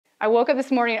I woke up this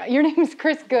morning, your name is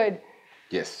Chris Goode.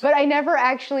 Yes. But I never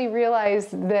actually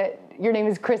realized that your name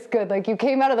is Chris Goode. Like, you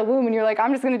came out of the womb and you're like,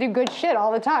 I'm just gonna do good shit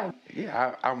all the time.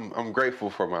 Yeah, I'm grateful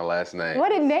for my last name.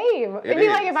 What a name. It'd be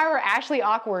like if I were Ashley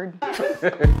Awkward.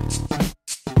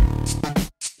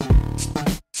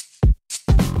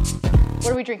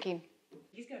 What are we drinking?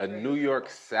 A New York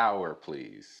Sour,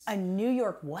 please. A New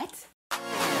York what?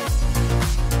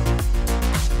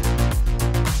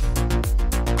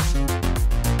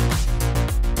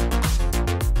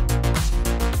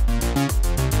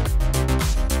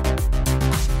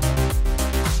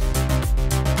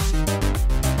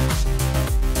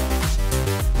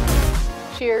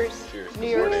 Cheers. Cheers. New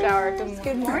York Sour.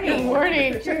 Good morning. Good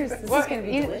morning. Cheers. This is gonna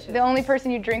be delicious. The only person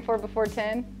you drink for before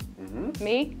 10? Mm-hmm.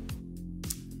 Me?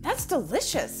 That's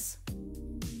delicious.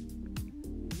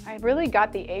 I really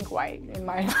got the egg white in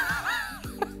mine.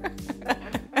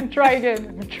 Try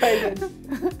again.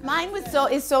 Mine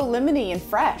is so lemony and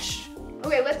fresh.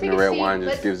 Okay, let's take The a red seat. wine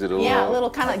just gives it a Yeah, a little. little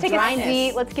kind of Let's take dryness. a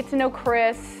seat. Let's get to know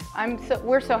Chris.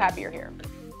 We're so happy you're here.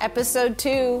 Episode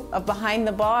 2 of Behind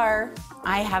the Bar.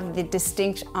 I have the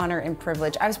distinct honor and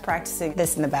privilege. I was practicing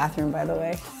this in the bathroom, by the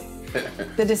way.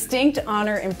 The distinct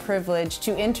honor and privilege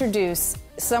to introduce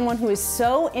someone who is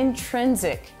so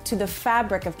intrinsic to the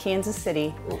fabric of Kansas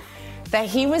City that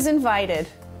he was invited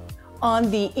on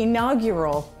the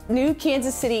inaugural New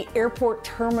Kansas City Airport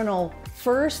Terminal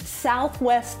first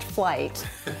Southwest flight.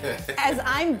 As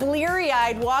I'm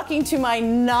bleary-eyed walking to my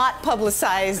not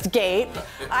publicized gate,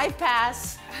 I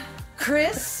pass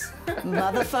Chris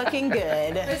motherfucking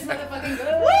Goode. Chris motherfucking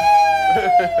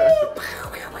Goode.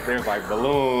 There's like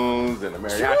balloons and a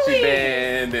mariachi Truly.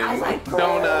 band and like,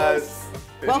 donuts.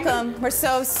 Welcome. We're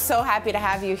so happy to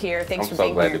have you here. Thanks I'm for so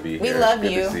being glad here. to be here. We love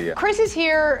Good you. to see you. Chris is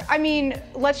here. I mean,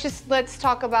 let's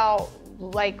talk about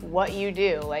like what you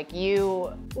do.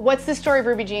 What's the story of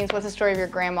Ruby Jeans? What's the story of your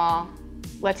grandma?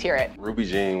 Let's hear it. Ruby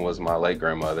Jean was my late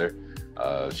grandmother.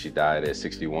 She died at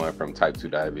 61 from type 2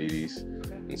 diabetes.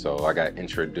 And so I got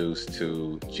introduced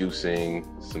to juicing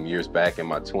some years back in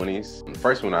my 20s. And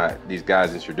first when these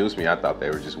guys introduced me, I thought they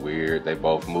were just weird. They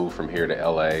both moved from here to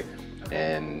LA.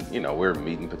 And you know, we're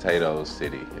meat and potatoes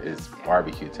city. It's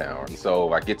barbecue town. And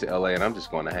so I get to LA and I'm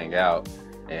just going to hang out.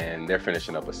 And they're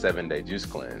finishing up a 7-day juice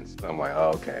cleanse. I'm like,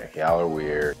 oh, okay, y'all are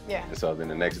weird. Yeah. And so then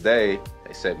the next day,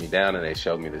 they set me down and they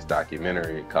showed me this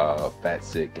documentary called Fat,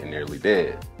 Sick, and Nearly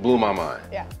Dead. Blew my mind.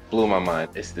 Yeah. Blew my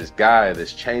mind. It's this guy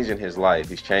that's changing his life.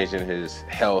 He's changing his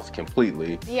health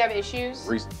completely. Do you have issues?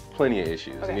 Plenty of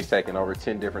issues. Okay. And he's taking over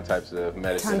 10 different types of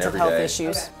medicine Tons of every health day.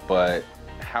 issues. Okay. But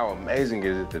how amazing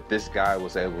is it that this guy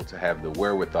was able to have the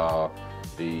wherewithal,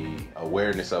 the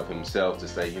awareness of himself to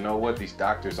say, you know what, these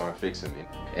doctors aren't fixing me.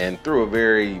 And through a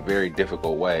very, very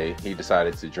difficult way, he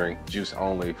decided to drink juice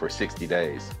only for 60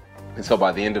 days. And so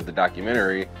by the end of the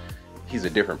documentary, he's a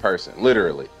different person,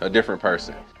 literally a different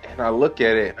person. And I look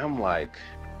at it and I'm like,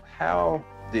 how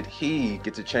did he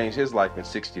get to change his life in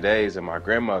 60 days? And my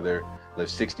grandmother lived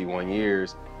 61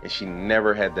 years and she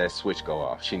never had that switch go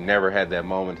off. She never had that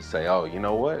moment to say, oh, you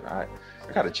know what, I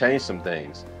got to change some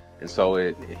things. And so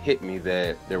it hit me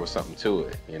that there was something to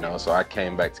it, you know? So I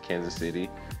came back to Kansas City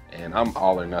and I'm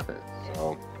all or nothing.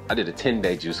 So I did a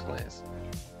 10-day juice cleanse.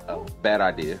 Bad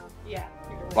idea. Yeah.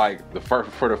 Like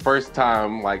for the first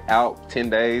time, like out 10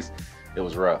 days, it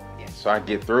was rough. Yeah. So I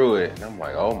get through it and I'm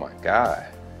like, oh my God,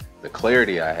 the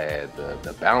clarity I had,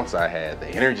 the bounce I had, the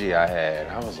energy I had.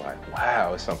 I was like,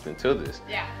 wow, it's something to this.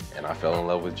 Yeah. And I fell in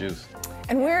love with juice.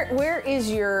 And where is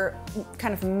your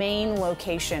kind of main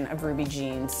location of Ruby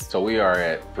Jeans? So we are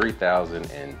at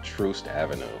 3000 and Troost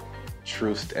Avenue.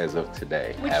 Troost as of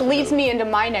today. Which Avenue. leads me into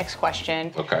my next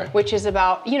question. Okay. Which is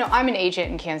about, you know, I'm an agent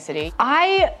in Kansas City.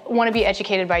 I want to be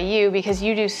educated by you because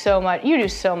you do so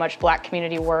much Black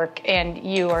community work and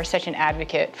you are such an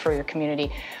advocate for your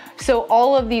community. So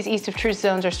all of these East of Truth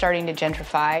zones are starting to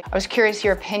gentrify. I was curious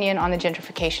your opinion on the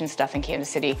gentrification stuff in Kansas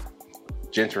City.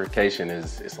 Gentrification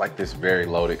it's like this very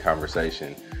loaded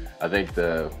conversation. I think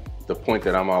the point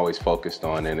that I'm always focused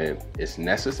on in it is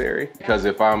necessary, because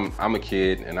if I'm a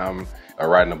kid and I'm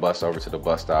riding a bus over to the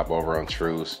bus stop over on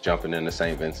Troost, jumping into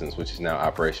St. Vincent's, which is now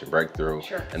Operation Breakthrough,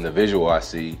 Sure. and the visual I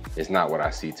see is not what I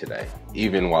see today,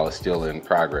 even while it's still in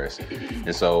progress.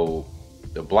 And so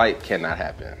the blight cannot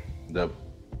happen. The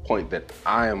point that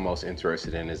I am most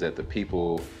interested in is that the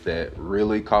people that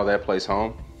really call that place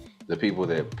home, the people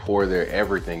that pour their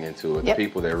everything into it, Yep. the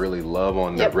people that really love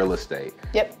on their Yep. real estate,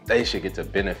 Yep. they should get to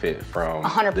benefit from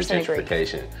 100% the agree.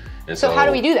 gentrification. And So how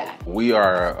do we do that? We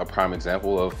are a prime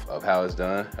example of how it's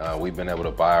done. We've been able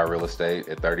to buy our real estate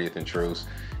at 30th and Troost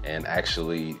and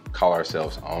actually call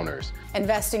ourselves owners.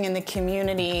 Investing in the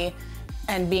community,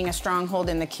 and being a stronghold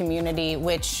in the community,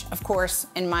 which of course,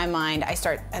 in my mind, I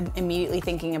start immediately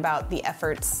thinking about the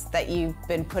efforts that you've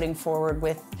been putting forward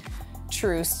with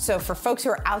Troost. So for folks who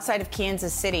are outside of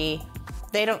Kansas City,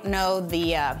 they don't know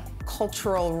the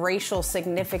cultural, racial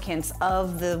significance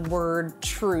of the word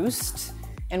Troost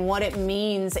and what it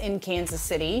means in Kansas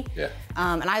City. Yeah.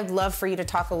 And I'd love for you to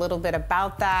talk a little bit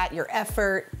about that, your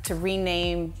effort to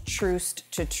rename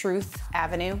Troost to Truth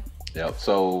Avenue. Yep,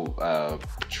 so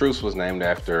Troost was named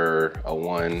after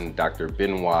one Dr.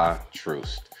 Benoit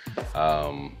Troost.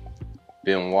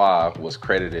 Benoit was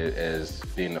credited as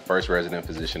being the first resident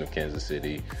physician of Kansas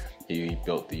City. He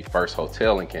built the first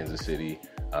hotel in Kansas City.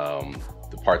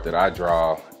 The part that I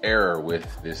draw error with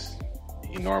this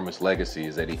enormous legacy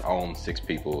is that he owned 6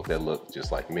 people that look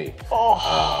just like me.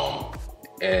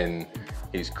 And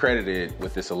he's credited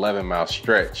with this 11-mile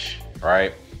stretch,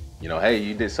 right? You know, hey,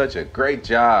 you did such a great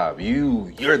job.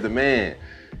 You're the man.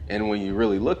 And when you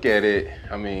really look at it,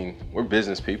 I mean, we're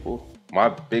business people. My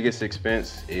biggest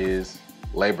expense is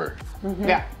labor. Mm-hmm.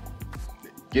 Yeah.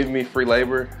 Give me free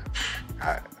labor.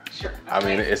 Sure. I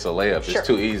mean, it's a layup. Sure. It's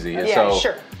too easy. And yeah, so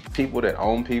sure. people that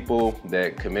own people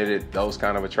that committed those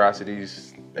kind of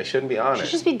atrocities, they shouldn't be honored. It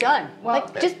should just be done. Well,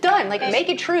 like, just done. Like, make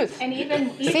it truth. And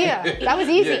even See ya. That was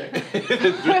easy.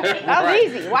 That was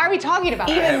easy. Why are we talking about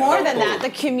Even that? more than that, the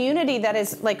community that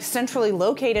is like centrally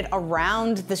located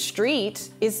around the street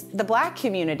is the Black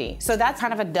community. So that's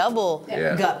kind of a double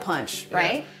gut punch,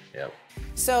 right? Yep.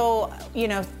 So, you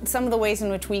know, some of the ways in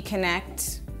which we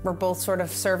connect, we're both sort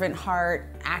of servant heart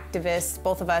activists,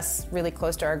 both of us really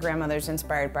close to our grandmothers,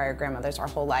 inspired by our grandmothers our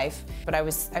whole life. But I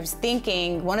was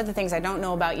thinking, one of the things I don't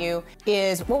know about you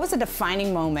is, what was a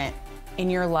defining moment in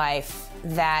your life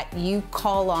that you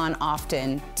call on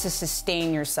often to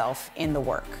sustain yourself in the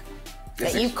work?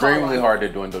 It's extremely hard to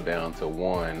dwindle down to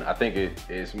one. I think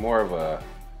it's more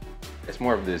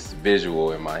of this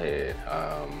visual in my head.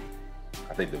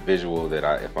 I think the visual that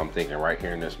if I'm thinking right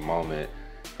here in this moment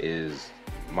is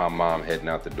my mom heading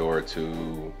out the door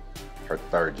to her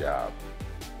 3rd job.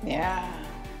 Yeah.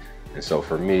 And so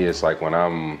for me, it's like when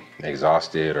I'm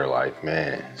exhausted or like,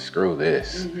 man, screw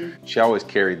this. Mm-hmm. She always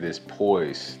carried this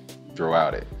poise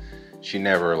throughout it. She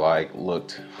never like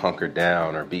looked hunkered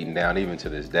down or beaten down, even to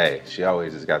this day. She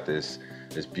always has got this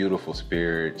beautiful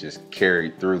spirit just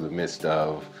carried through the midst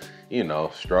of, you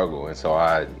know, struggle. And so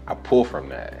I pull from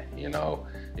that, you know,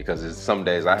 because it's some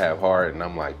days I have hard and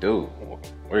I'm like, dude,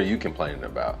 what are you complaining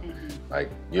about? Mm-hmm. Like,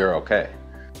 you're okay.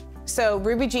 So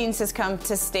Ruby Jeans has come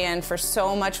to stand for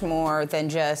so much more than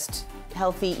just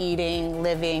healthy eating,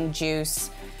 living,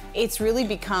 juice. It's really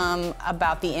become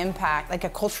about the impact, like a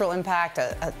cultural impact,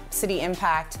 a city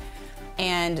impact.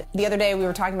 And the other day we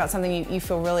were talking about something you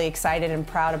feel really excited and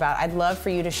proud about. I'd love for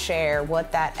you to share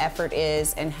what that effort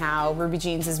is and how Ruby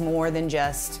Jeans is more than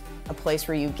just a place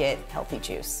where you get healthy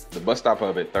juice. The bus stop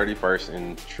hub at 31st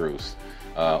and Troost.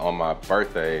 On my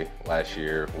birthday last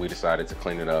year, we decided to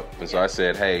clean it up. And so I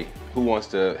said, hey, who wants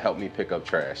to help me pick up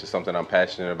trash? It's something I'm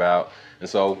passionate about. And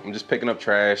so I'm just picking up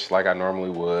trash like I normally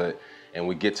would. And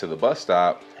we get to the bus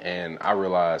stop and I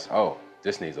realize, oh,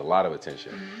 this needs a lot of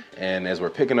attention. Mm-hmm. And as we're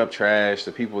picking up trash,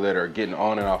 the people that are getting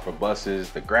on and off of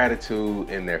buses, the gratitude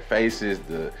in their faces,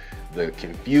 the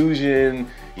confusion,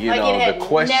 you know, the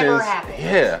questions. Never happened.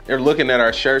 Yeah, they're looking at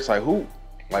our shirts like, who,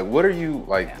 like, what are you,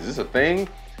 like, is this a thing?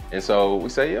 And so we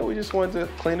say, yeah, we just wanted to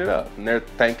clean it up. And they're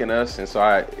thanking us. And so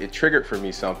it triggered for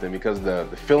me something because the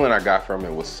feeling I got from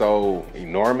it was so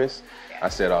enormous. I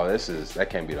said, oh, that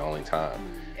can't be the only time.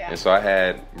 Yeah. And so I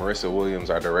had Marissa Williams,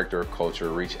 our director of culture,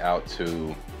 reach out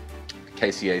to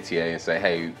KCATA and say,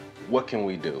 hey, what can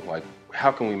we do? Like,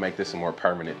 how can we make this a more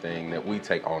permanent thing that we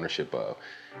take ownership of?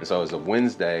 And so as of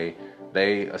Wednesday,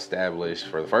 they established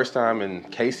for the first time in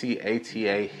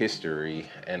KCATA history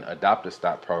an Adopt a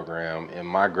Stop program in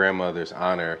my grandmother's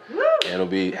honor. Woo! And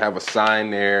it'll have a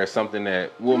sign there, something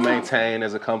that we'll maintain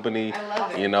as a company. I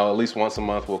love it. You know, at least once a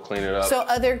month we'll clean it up. So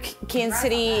other Kansas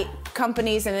City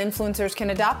companies and influencers can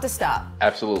adopt a stop.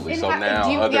 Absolutely. So now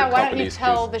other why don't you companies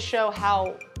tell the show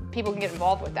how people can get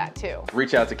involved with that too?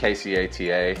 Reach out to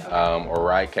KCATA or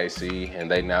Ride KC, and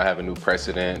they now have a new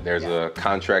precedent. There's a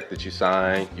contract that you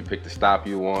sign. You pick the stop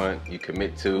you want. You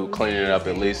commit to cleaning it up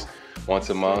at least once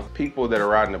a month. People that are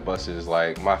riding the buses,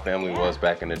 like my family was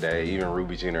back in the day, even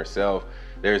Ruby Jean herself,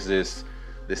 there's this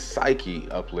psyche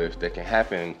uplift that can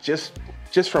happen just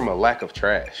Just from a lack of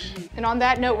trash. And on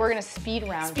that note, we're gonna speed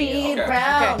round you. Speed Okay.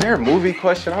 round. Is there a movie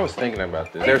question? I was thinking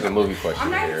about this. There's a movie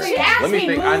question here. She asked Let me me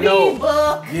think. movie I know.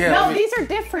 book. Yeah, No, let me- these are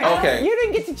different. Okay. You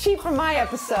didn't get to cheat from my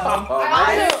episode.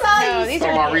 No, these So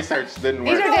are my research didn't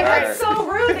work. These are different. That's so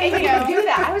rude. They didn't even do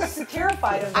that. I was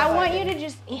terrified of that. I want you to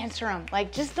just answer them.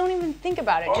 Like, just don't even think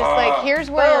about it. Just like,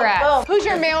 here's where you're at. boom. Who's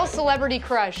your male celebrity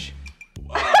crush?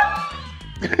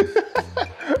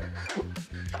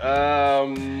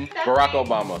 Barack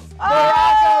Obama.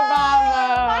 Barack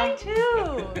Obama. Mine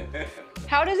too.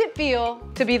 How does it feel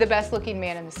to be the best looking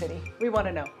man in the city? We want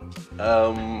to know.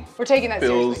 We're taking that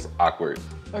Feels seriously. awkward.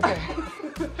 Okay.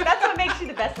 That's what makes you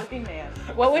the best looking man.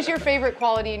 What was your favorite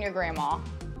quality in your grandma?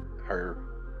 Her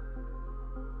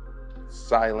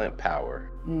silent power.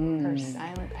 Her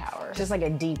silent power. Just like a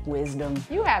deep wisdom.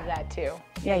 You have that too.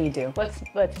 Yeah, you do. Let's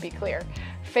be clear.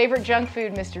 Favorite junk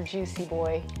food, Mr. Juicy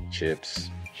Boy? Chips.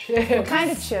 What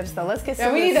kind of chips though? Let's get some.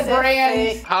 Yeah, we need the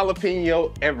brands.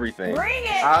 Jalapeno, everything. Bring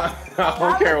it. I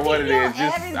don't care what it is.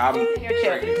 Just I'm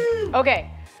Jalapeno.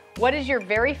 Okay. What is your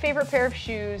very favorite pair of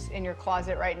shoes in your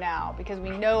closet right now? Because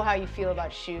we know how you feel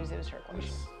about shoes. It was her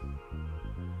question.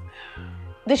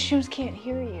 The shoes can't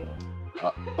hear you.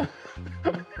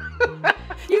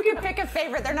 You can pick a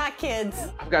favorite. They're not kids.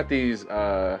 I've got these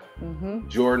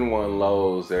Jordan 1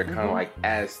 lows. They're kind of like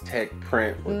Aztec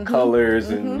print with colors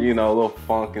and, you know, a little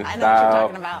funk and I style. know what you're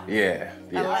talking about. Yeah.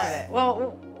 I love it.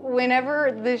 Well,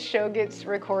 whenever this show gets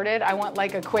recorded, I want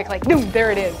like a quick, like, boom,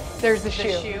 there it is. There's the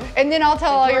shoe. And then I'll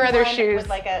tell all your other shoes. With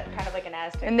like a kind of like an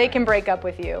Aztec. And they can break up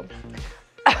with you.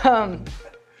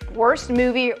 Worst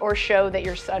movie or show that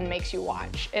your son makes you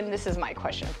watch? And this is my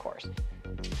question, of course.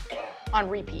 On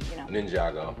repeat, you know.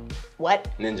 Ninjago. What?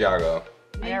 Ninjago.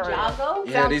 Ninjago?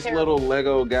 Yeah, Sounds these terrible. little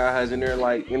Lego guys, and they're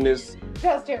like in this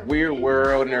Sounds terrible. weird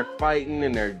world, and they're fighting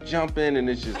and they're jumping, and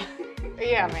it's just.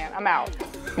 Yeah, man, I'm out.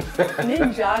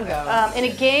 Ninjago. In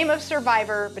a game of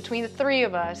Survivor between the three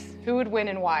of us, who would win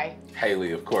and why?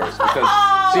 Hailee, of course, because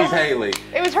she's Hailee.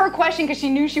 It was her question because she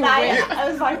knew she would win. That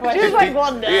was my She question. was like,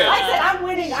 well, no. Yeah. I said, I'm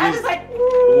winning. I was like,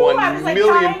 ooh. I was like, 1,000,000%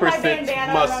 tying my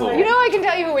bandana muscle. around my You know, I can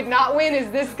tell you who would not win is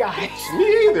this guy.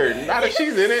 Me either. Not if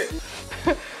she's in it.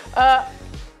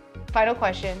 Final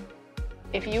question.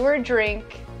 If you were a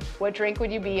drink, what drink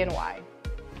would you be and why?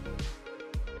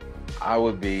 I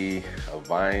would be a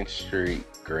Vine Street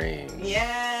Greens.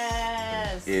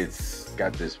 Yes. It's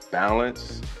got this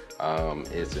balance.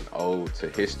 It's an ode to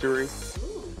history. It's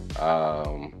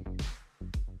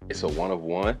a one of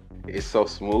one. It's so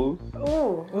smooth,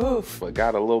 Ooh. Oof. but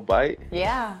got a little bite.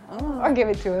 Yeah. Oh. I'll give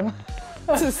it to him.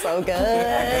 This is so good.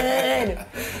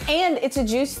 And it's a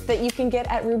juice that you can get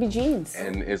at Ruby Jeans.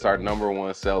 And it's our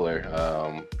 #1 seller.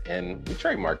 And we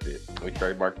trademarked it. We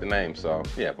trademarked the name. So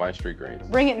yeah, Vine Street Greens.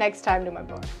 Bring it next time to my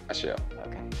bar. I shall.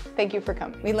 Okay. Thank you for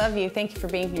coming. We love you. Thank you for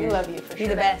being here. We love you for You're sure.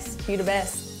 the best. You're the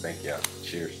best. Thank y'all.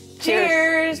 Cheers.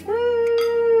 Cheers.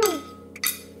 Woo.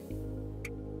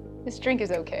 This drink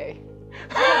is okay.